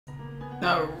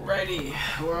Alrighty,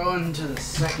 we're on to the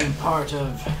second part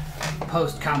of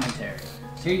post-commentary.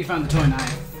 So here you found the toy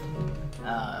knife.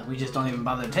 We just don't even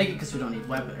bother to take it because we don't need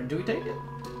weapon. Or do we take it?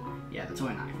 Yeah, the toy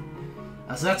knife.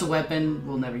 So that's a weapon.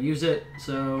 We'll never use it,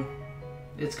 so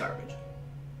it's garbage.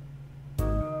 So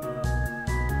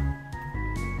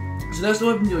that's the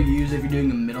weapon you'll use if you're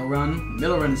doing a middle run.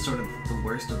 Middle run is sort of the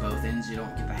worst of both ends. You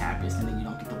don't get the happiest ending, you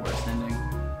don't get the worst ending.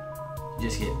 You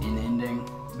just get an ending,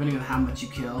 depending on how much you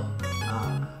kill.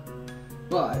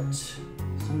 But so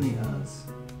many uhs.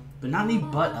 But not any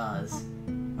but uhs.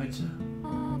 Which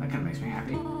that kind of makes me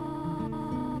happy.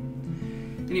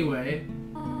 Anyway,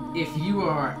 if you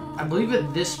are, I believe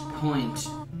at this point,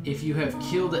 if you have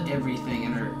killed everything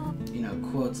and are, you know,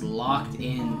 quotes, locked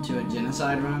into a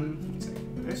genocide run,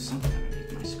 there's something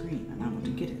underneath my screen and I want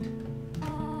to get it.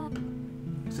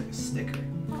 Looks like a sticker.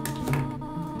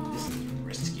 This is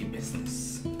risky business.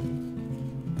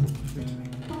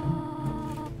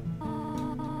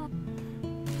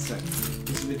 So,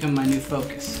 this has become my new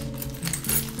focus.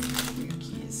 Your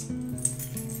keys.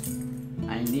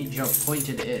 I need your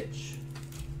pointed edge.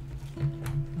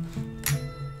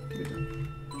 There it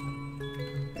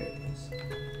is.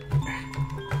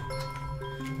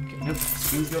 Okay, nope,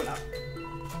 screen's going up.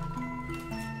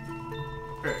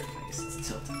 Very nice, it's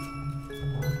tilted.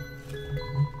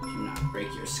 Do not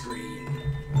break your screen.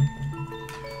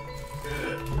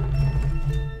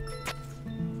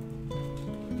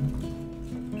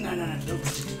 No, don't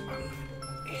stick to the bottom.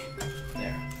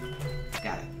 There.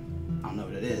 Got it. I don't know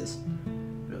what it is,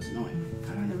 but it was annoying.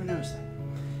 How did I never notice that?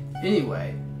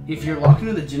 Anyway, if you're locked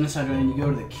into the genocide run and you go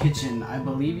to the kitchen, I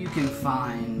believe you can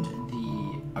find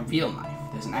a real knife.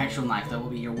 There's an actual knife that will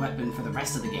be your weapon for the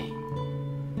rest of the game.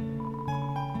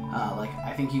 Like,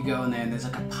 I think you go in there and there's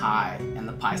like a pie, and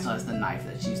the pie still has the knife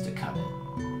that's used to cut it.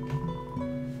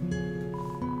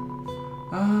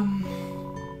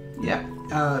 Yeah.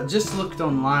 Just looked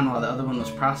online while the other one was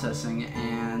processing,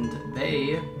 and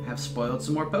they have spoiled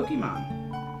some more Pokemon.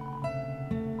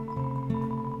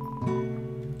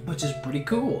 Which is pretty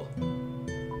cool.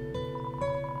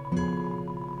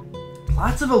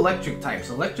 Lots of electric types.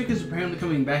 Electric is apparently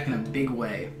coming back in a big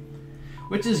way.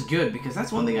 Which is good, because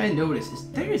that's one thing I noticed, is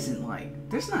there's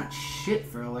not shit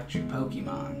for electric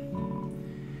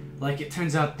Pokemon. Like, it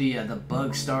turns out the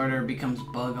bug starter becomes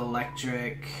bug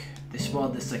electric. They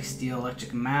spoiled this, like, steel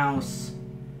electric mouse.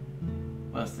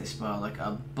 What else they spoiled? Like,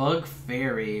 a bug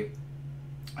fairy.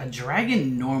 A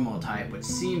dragon normal type, which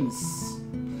seems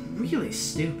really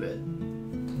stupid.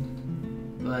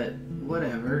 But,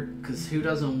 whatever, because who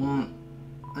doesn't want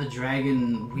a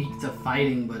dragon weak to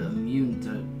fighting but immune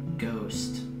to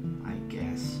Ghost, I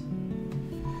guess.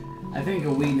 I think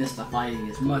a weakness to fighting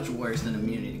is much worse than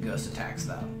immunity to ghost attacks,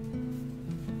 though.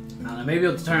 I don't know, maybe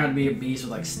it'll turn out to be a beast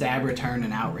with like stab, return,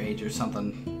 and outrage or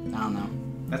something. I don't know.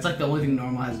 That's like the only thing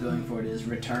normal has going for it is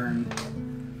return.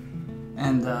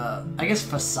 And I guess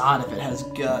facade if it has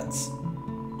guts.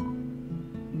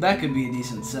 That could be a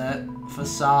decent set.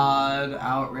 Facade,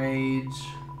 outrage,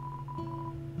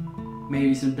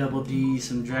 maybe some double D,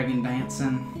 some dragon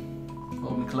dancing.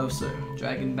 Hold me closer,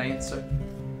 Dragon Dancer.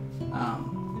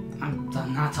 I'm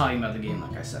not talking about the game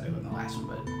like I said it in the last one,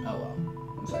 but oh well.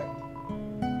 One sec.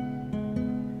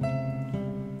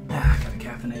 Gotta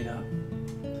caffeinate up.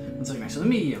 One second, actually, let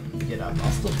me get up.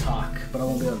 I'll still talk, but I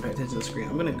won't be able to pay attention to the screen.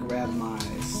 I'm gonna grab my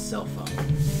cell phone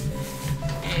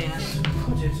and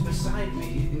put it beside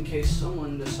me in case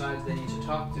someone decides they need to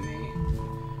talk to me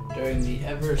during the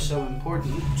ever so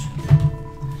important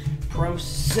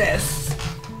process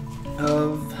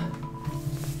of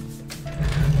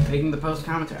making the post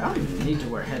commentary. I don't even need to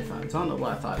wear headphones. I don't know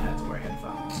why I thought I had to wear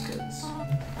headphones, because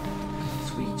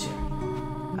sweet cherry.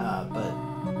 But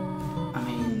I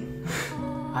mean,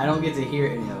 I don't get to hear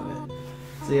any of it.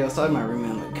 So yeah, I was talking to my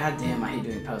roommate, I'm like, God damn, I hate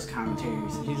doing post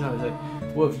commentaries. And he's always like,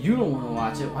 well, if you don't want to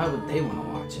watch it, why would they want to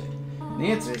watch it? And the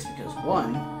answer is because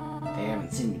one, they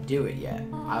haven't seen me do it yet.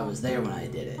 I was there when I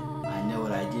did it. I know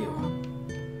what I do.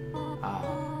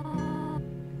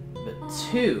 But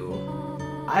two,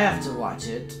 I have to watch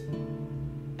it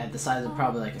at the size of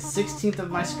probably like a 1/16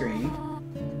 of my screen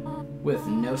with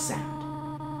no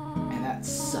sound. And that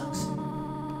sucks.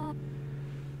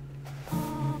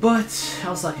 But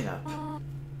I'll suck it up.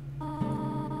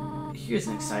 Here's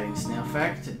an exciting snail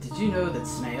fact. Did you know that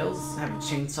snails have a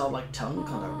chainsaw-like tongue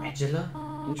called a radula?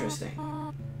 Interesting.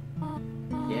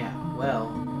 Yeah, well,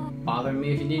 bother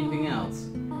me if you need anything else.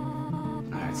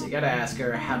 Alright, so you gotta ask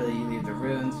her, how do you leave the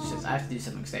ruins? She says, I have to do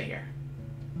something, stay here.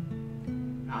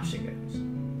 Off she goes.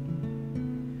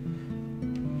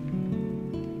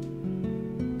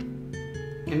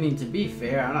 I mean, to be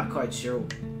fair, I'm not quite sure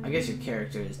I guess your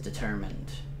character is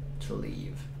determined to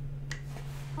leave.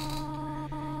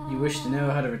 You wish to know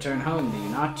how to return home, do you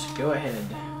not? Go ahead.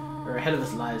 Or ahead of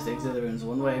us lies the exit of the rooms,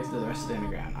 one way exit to the rest of the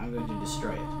underground. I'm going to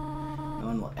destroy it. No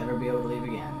one will ever be able to leave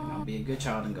again. Now be a good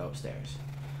child and go upstairs.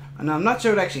 Now, I'm not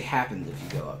sure what actually happens if you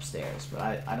go upstairs, but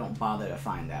I don't bother to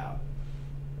find out.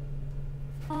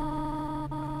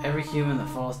 Every human that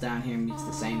falls down here meets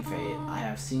the same fate. I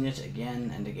have seen it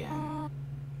again and again.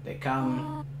 They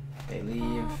come, they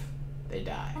leave, they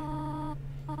die.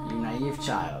 You naive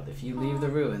child, if you leave the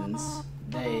ruins,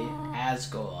 they,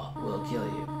 Asgore, will kill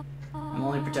you. I'm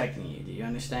only protecting you, do you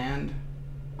understand?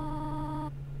 Go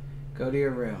to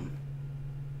your room.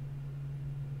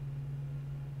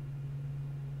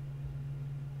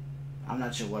 I'm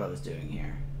not sure what I was doing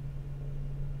here.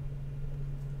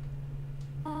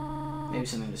 Maybe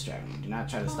something distracted me. Do not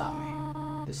try to stop me.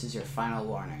 This is your final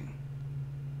warning.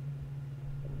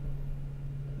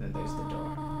 Then there's the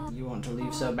door. You want to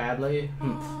leave so badly?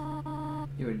 Humph.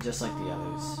 You are just like the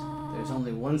others. There's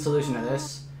only one solution to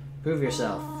this. Prove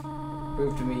yourself.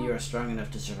 Prove to me you are strong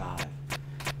enough to survive.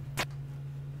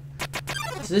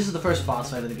 So this is the first boss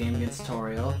fight of the game against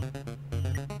Toriel.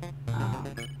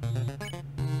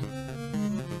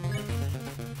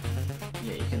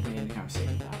 Yeah, you can begin the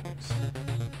conversation topics.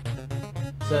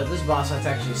 So this boss fight's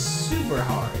actually super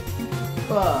hard,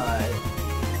 but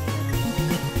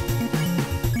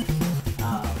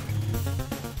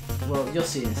well, you'll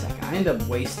see in a second. I end up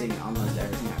wasting almost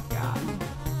everything I've got.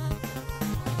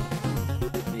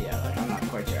 But yeah, like I'm not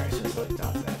quite sure I should just like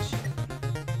dodge that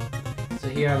shit. So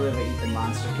here I live, I eat the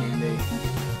monster candy. I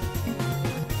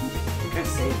think I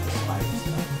saved the spider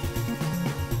stuff.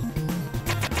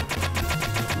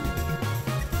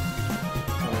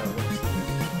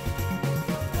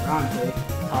 Ironically,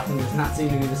 talking does not seem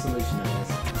to be the solution to this.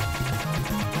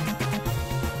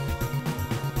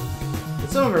 But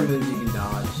some of our moves you can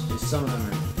dodge, just some of them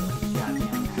are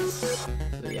goddamn mess.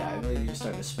 So yeah, I believe you just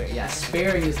start to spare. Yeah,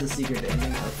 sparing is the secret to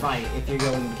ending a fight if you're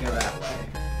going to go that way.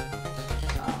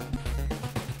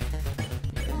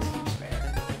 Yeah, just keep spare.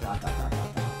 Dot, dot, dot,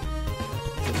 dot, dot.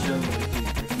 To show you if you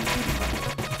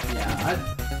yeah,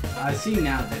 I see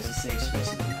now that there's a safe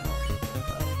space in the middle.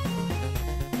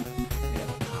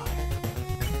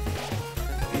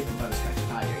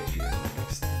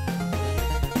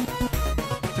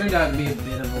 Turned out to be a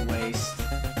bit of a waste.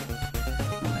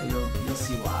 You'll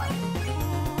see why.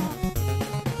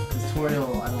 This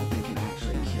Toriel, I don't think, can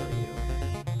actually kill you.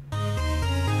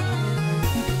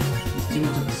 She's too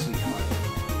much of a sweetheart.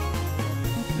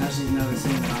 Now she's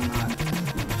noticing that I'm not fighting her.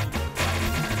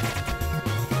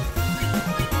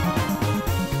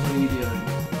 What are you doing?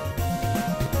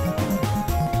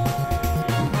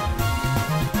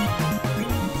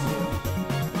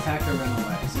 Attack her, run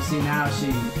away. So see, now she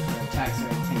attacks her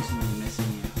intentionally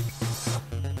missing you.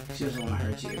 She doesn't want to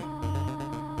hurt you.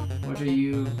 What are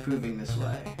you proving this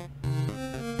way?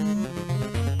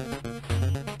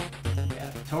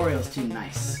 Yeah, Toriel's too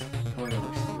nice. Toriel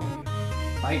looks too weak.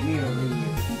 Fight me or leave.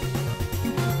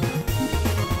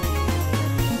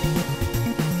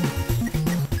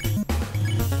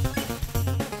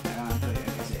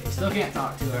 You still can't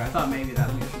talk to her. I thought maybe that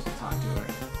means you're supposed to talk to her.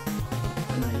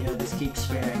 But no, you just keep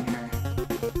sparing her.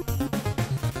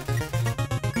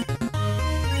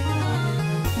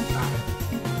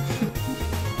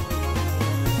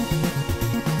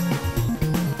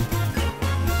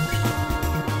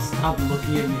 Stop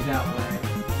looking at me that way.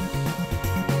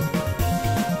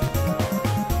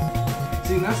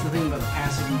 See, that's the thing about the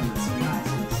passive mode that's so nice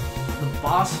is the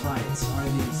boss fights are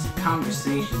these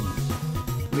conversations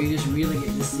where you just really get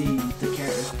to see the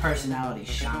character's personality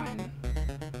shine.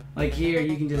 Like here,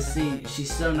 you can just see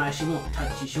she's so nice, she won't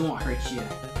touch you, she won't hurt you.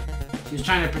 She's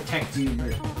trying to protect you,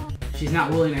 but she's not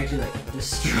willing to actually like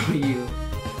destroy you.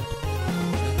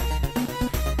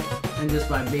 And just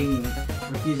by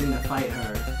refusing to fight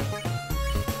her,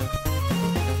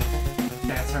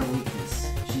 that's her weakness.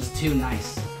 She's too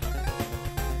nice.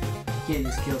 You can't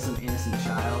just kill some innocent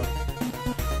child.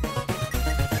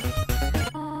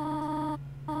 I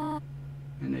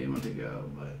know you want to go,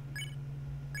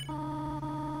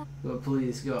 but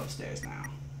please go upstairs now.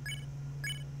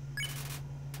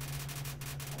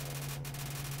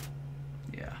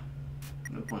 Yeah.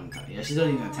 No point in talking. Yeah, she's not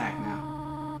even gonna attack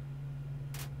now.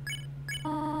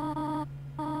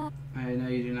 I know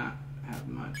you do not have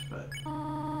much, but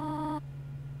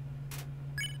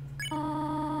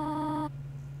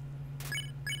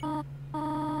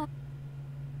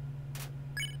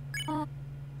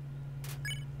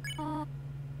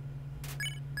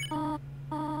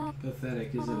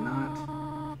pathetic, is it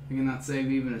not? You cannot save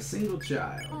even a single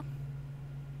child.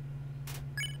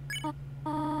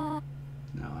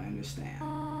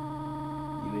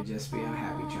 could just be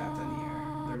unhappy trapped in here.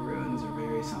 The ruins are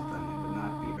very something. It would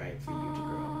not be right for you to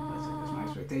grow up. There's my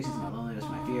expectations, my loneliness,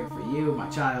 my fear for you, my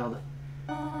child.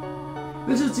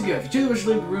 This is to go. If you truly wish to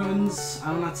leave the ruins,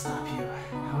 I will not stop you.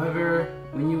 However,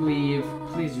 when you leave,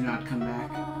 please do not come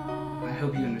back. I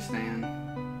hope you understand.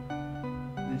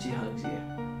 Then she hugs you.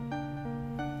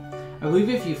 I believe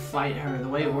if you fight her, the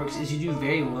way it works is you do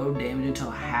very low damage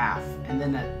until half, and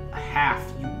then at a half,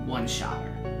 you one-shot her.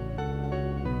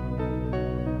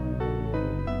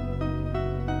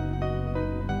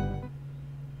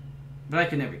 But I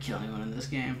could never kill anyone in this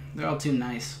game. They're all too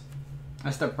nice.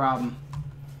 That's the problem.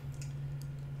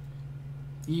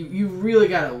 You really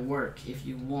gotta work if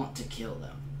you want to kill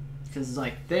them. Because,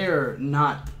 like, they're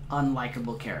not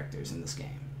unlikable characters in this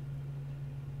game.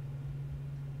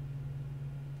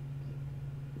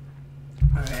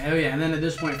 Alright, oh yeah, and then at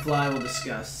this point, Fly will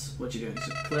discuss what you're doing.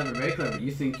 So clever, very clever.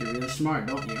 You think you're really smart,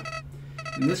 don't you?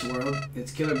 In this world,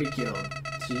 it's kill or be killed.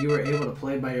 So you were able to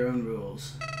play by your own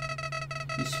rules.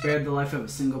 You spared the life of a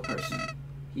single person.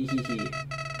 Hee hee hee.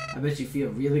 I bet you feel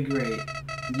really great.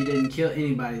 You didn't kill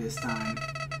anybody this time.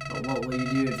 But what will you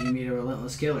do if you meet a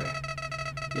relentless killer?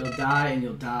 You'll die and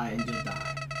you'll die and you'll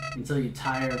die. Until you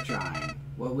tire of trying.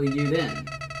 What will you do then?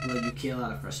 Will you kill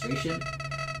out of frustration?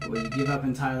 Or will you give up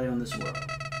entirely on this world?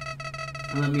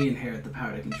 And let me inherit the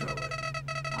power to control it.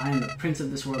 I am the prince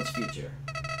of this world's future.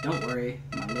 Don't worry,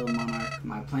 my little monarch.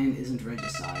 My plan isn't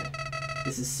regicide.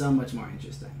 This is so much more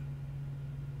interesting.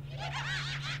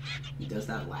 He does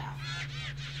that laugh.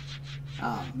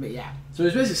 But yeah. So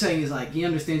what he's basically saying is, like, he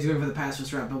understands you're going for the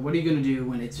pacifist route, but what are you going to do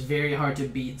when it's very hard to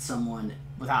beat someone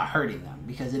without hurting them?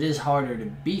 Because it is harder to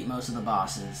beat most of the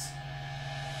bosses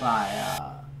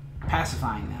by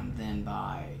pacifying them than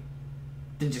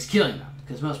just killing them.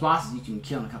 Because most bosses you can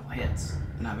kill in a couple hits.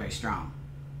 They're not very strong.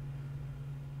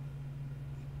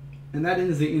 And that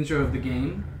ends the intro of the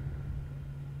game.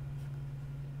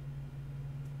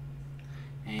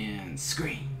 And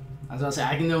screen. I was about to say,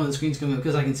 I can know when the screen's coming up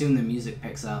because I can see when the music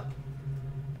picks up.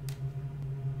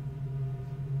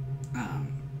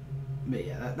 But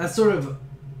yeah, that's sort of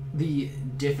the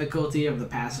difficulty of the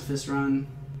pacifist run.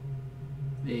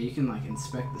 Yeah, you can like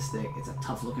inspect the stick. It's a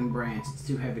tough looking branch. It's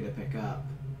too heavy to pick up.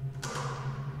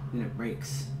 Then it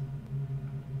breaks.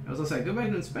 I was gonna say, go back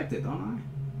and inspect it, don't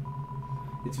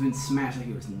I? It's been smashed like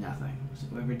it was nothing. So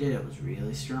whoever did it was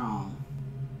really strong.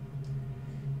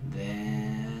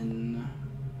 Then...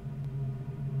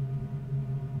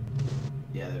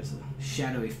 yeah, there's a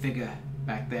shadowy figure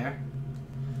back there.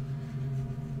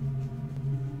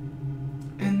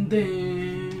 And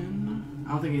then...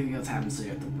 I don't think anything else happens till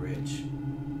you're at the bridge.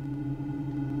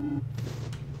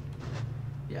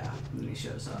 Yeah, and then he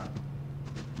shows up.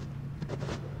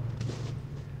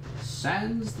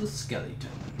 Sans the skeleton.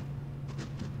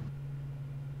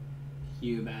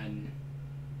 Human,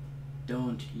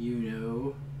 don't you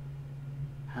know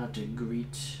how to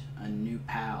greet a new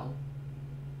pal?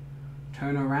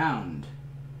 Turn around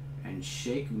and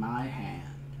shake my hand.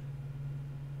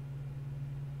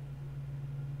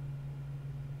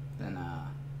 Then,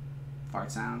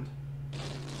 fart sound.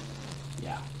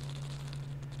 Yeah.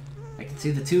 I can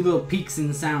see the two little peaks in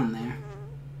the sound there.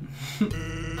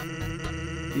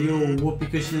 The old whoopee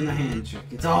cushion in the hand trick.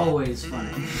 It's always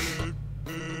funny.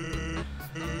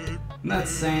 And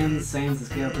that's Sans. Sans the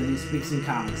skeleton. He speaks in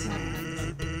Comic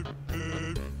Sans.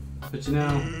 But you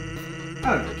know,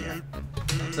 I don't really care.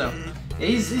 So, yeah,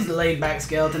 he's the laid-back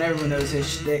skeleton. Everyone knows his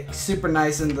shtick. Super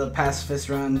nice in the pacifist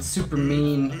run. Super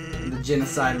mean in the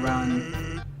genocide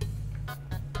run.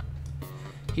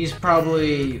 He's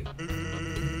probably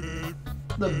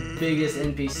the biggest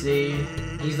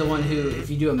NPC. He's the one who, if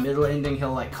you do a middle ending,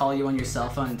 he'll like call you on your cell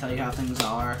phone and tell you how things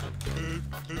are.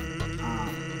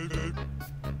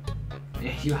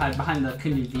 Yeah, you hide behind the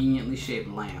conveniently shaped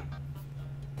lamp.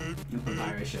 And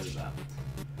Papyrus shows up.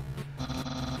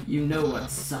 You know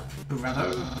what's up,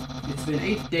 brother. It's been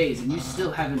 8 days and you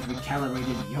still haven't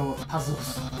recalibrated your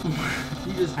puzzles.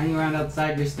 You just hang around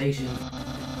outside your station.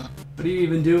 What are you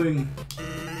even doing?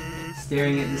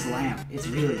 Staring at this lamp. It's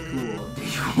really cool. Do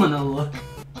you wanna look?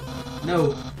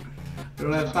 No. I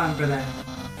don't have time for that.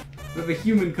 But if a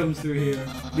human comes through here.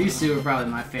 These two are probably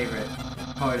my favorite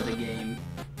part of the game.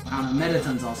 I don't know,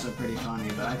 Metaton's also pretty funny,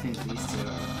 but I think these two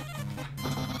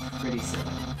are pretty silly.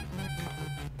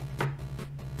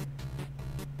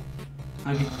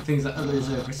 I get things that others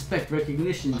deserve. Respect,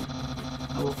 recognition.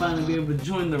 I will finally be able to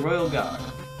join the Royal Guard.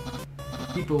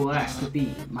 People will ask to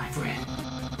be my friend.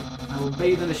 I will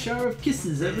bathe in a shower of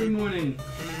kisses every morning.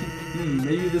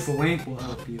 Maybe this lamp will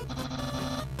help you.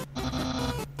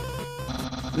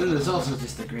 And then there's also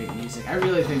just the great music. I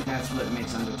really think that's what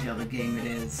makes Undertale the game it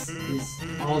is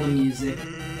all the music,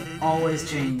 always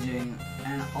changing,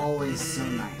 and always so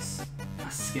nice. A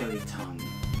skeleton.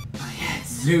 It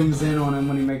zooms in on him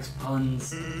when he makes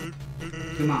puns.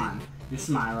 Come on, you're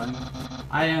smiling.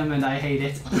 I am, and I hate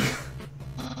it.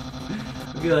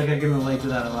 I feel like I can relate to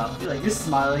that a lot. I feel like you're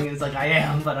smiling, and it's like I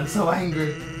am, but I'm so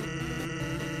angry.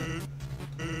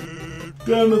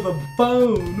 Down to the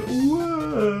bone.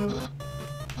 Whoa.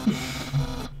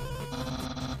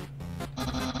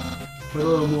 Put a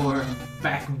little more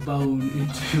backbone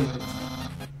into it.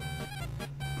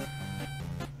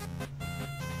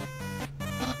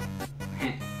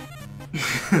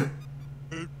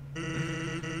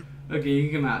 Okay, you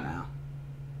can come out now.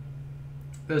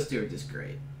 Those two are just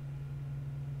great.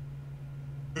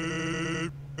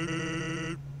 And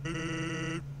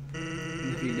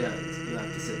if he does, you'll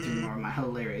have to sit through more of my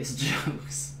hilarious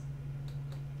jokes.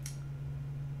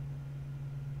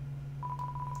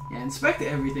 Yeah, inspect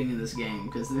everything in this game,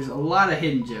 because there's a lot of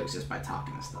hidden jokes just by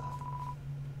talking to stuff.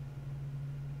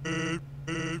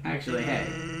 Actually, hey,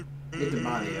 hate to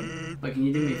bother you, but can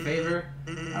you do me a favor?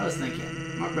 I was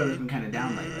thinking, my brother's been kind of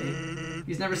down lately.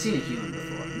 He's never seen a human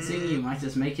before, and seeing you might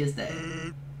just make his day.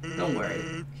 Don't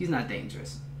worry, he's not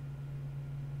dangerous.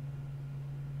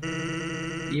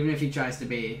 Even if he tries to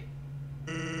be.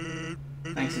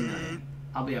 Thanks a million.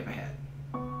 I'll be up ahead.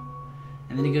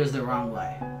 And then he goes the wrong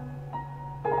way.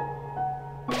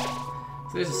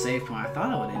 So there's a save point. I thought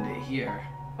I would end it here.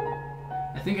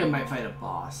 I think I might fight a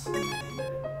boss.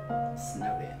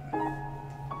 Snowed in.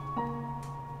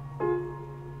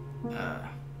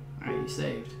 Alright, you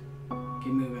saved.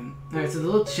 Keep moving. Alright, so the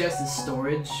little chest is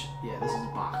storage. Yeah, this is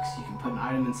a box. You can put an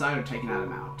item inside or take an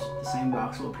item out. The same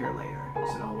box will appear later,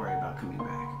 so don't worry about coming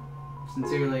back.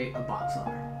 Sincerely, a box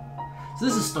lover. So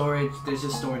this is storage. There's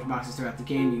just storage boxes throughout the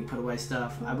game. You can put away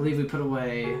stuff. I believe we put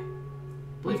away...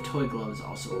 I believe toy gloves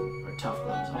also, or tough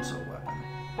gloves also a weapon.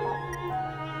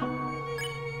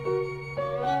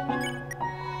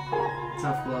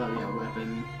 Tough glove, yeah,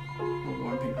 weapon.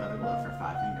 Warm pink leather glove for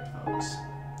 5-fingered folks.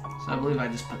 So I believe I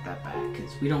just put that back,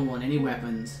 because we don't want any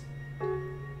weapons.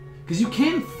 Because you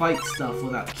can fight stuff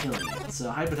without killing it, so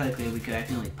hypothetically we could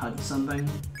accidentally punch something.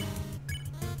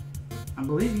 I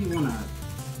believe you want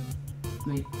to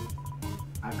make...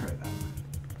 I've heard that.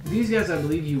 These guys, I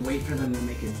believe you wait for them to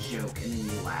make a joke, and then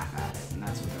you laugh at it, and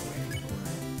that's what they're waiting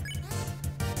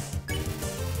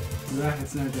for. You laugh at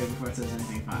Snowdrake before it says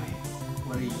anything funny.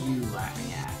 What are you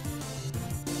laughing at?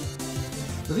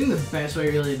 So I think the best way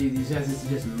really to do these guys is to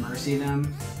just mercy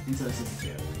them until it says a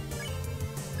joke.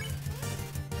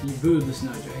 You booed the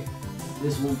Snowdrake.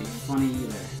 This won't be funny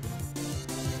either.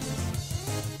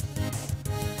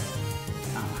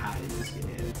 Oh, how did this get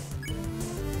hit?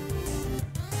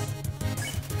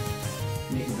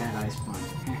 Make a bad ice pun.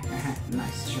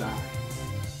 Nice try.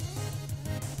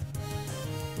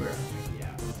 Where?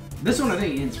 Yeah. This one I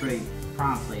think ends pretty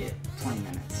promptly at 20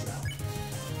 minutes, so.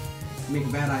 Make a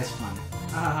bad ice pun.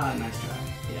 Ah, nice try.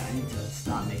 Yeah, I need to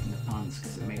stop making the puns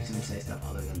because it makes him say stuff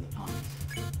other than the puns.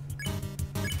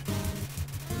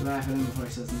 You laugh at him before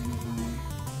he says anything funny.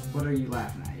 What are you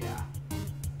laughing at? Yeah.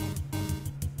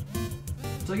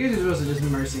 So I guess you're supposed to just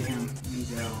mercy him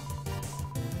until...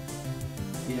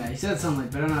 Yeah, he said something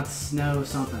like, better not snow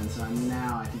something, so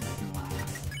now I think I can laugh.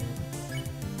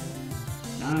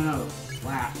 No.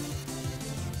 Laugh.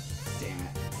 Damn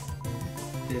it.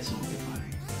 This won't be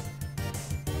funny.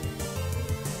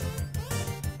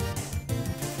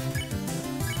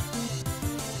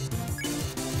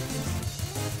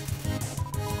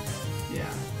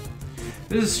 Yeah.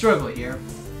 There's a struggle here.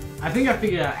 I think I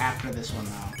figured it out after this one,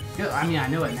 though. I mean, I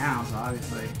know it now, so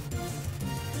obviously.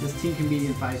 This Team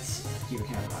Comedian fights keep a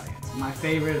cat audience. My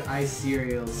favorite ice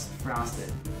cereals,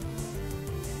 Frosted.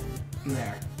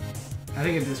 There. I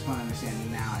think at this point I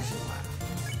understand now I should laugh.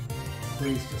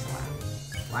 Please just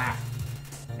laugh. Laugh.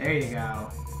 There you go.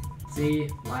 See?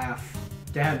 Laugh.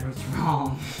 Dad was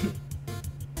wrong.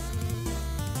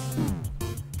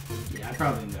 Yeah, I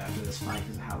probably knew after this fight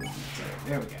because of how long it took.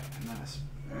 There we go. And that's...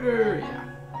 yeah.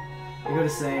 I go to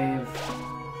save.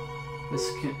 The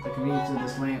convenience of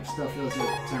this lamp still fills with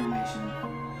determination.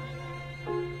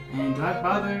 And do I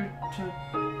bother to...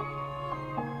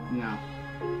 No.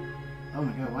 Oh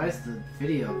my god, why is the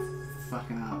video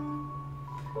fucking up?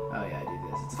 Oh yeah, I do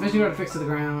this. It's a fishing rod fixed to the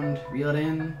ground. Reel it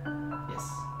in. Yes.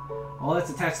 All that's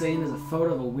attached to the end is a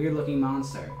photo of a weird looking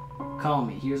monster. Call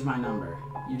me. Here's my number.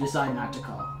 You decide not to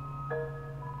call.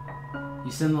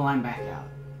 You send the line back out.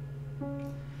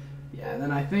 Yeah, and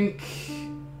then I think...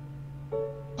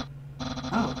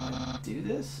 Oh, I do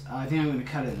this? Oh, I think I'm going to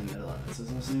cut it in the middle of it. So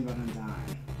it's listening about him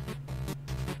dying.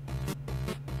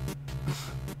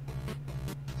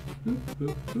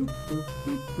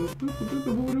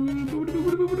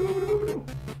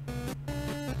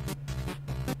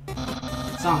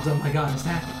 Sounds, oh my god, is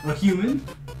that a human?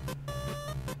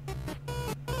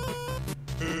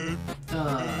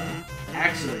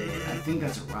 Actually, I think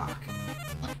that's a rock.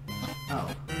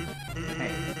 Oh.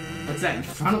 Hey, what's that in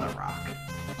front of the rock?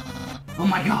 Oh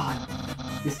my god!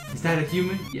 Is that a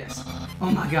human? Yes. Oh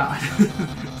my god.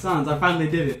 Sans, I finally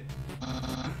did it.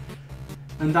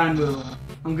 And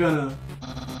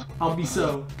I'll be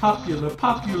so popular.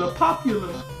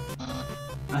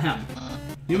 Ahem.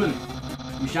 Human,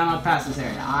 you shall not pass this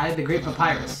area. I, the great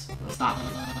Papyrus, will stop you.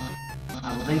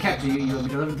 I will then capture you. You will be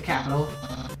delivered to the capital.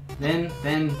 Then,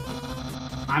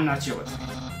 I'm not sure what to do.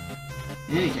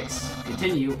 In any case,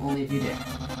 continue only if you dare.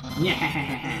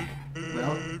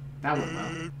 Well, that went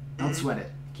well. Don't sweat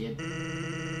it, kid.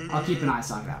 I'll keep an eye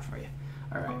socket out for you.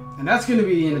 Alright, and that's going to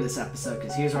be the end of this episode,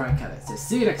 because here's where I cut it. So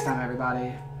see you next time,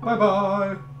 everybody.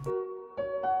 Bye-bye!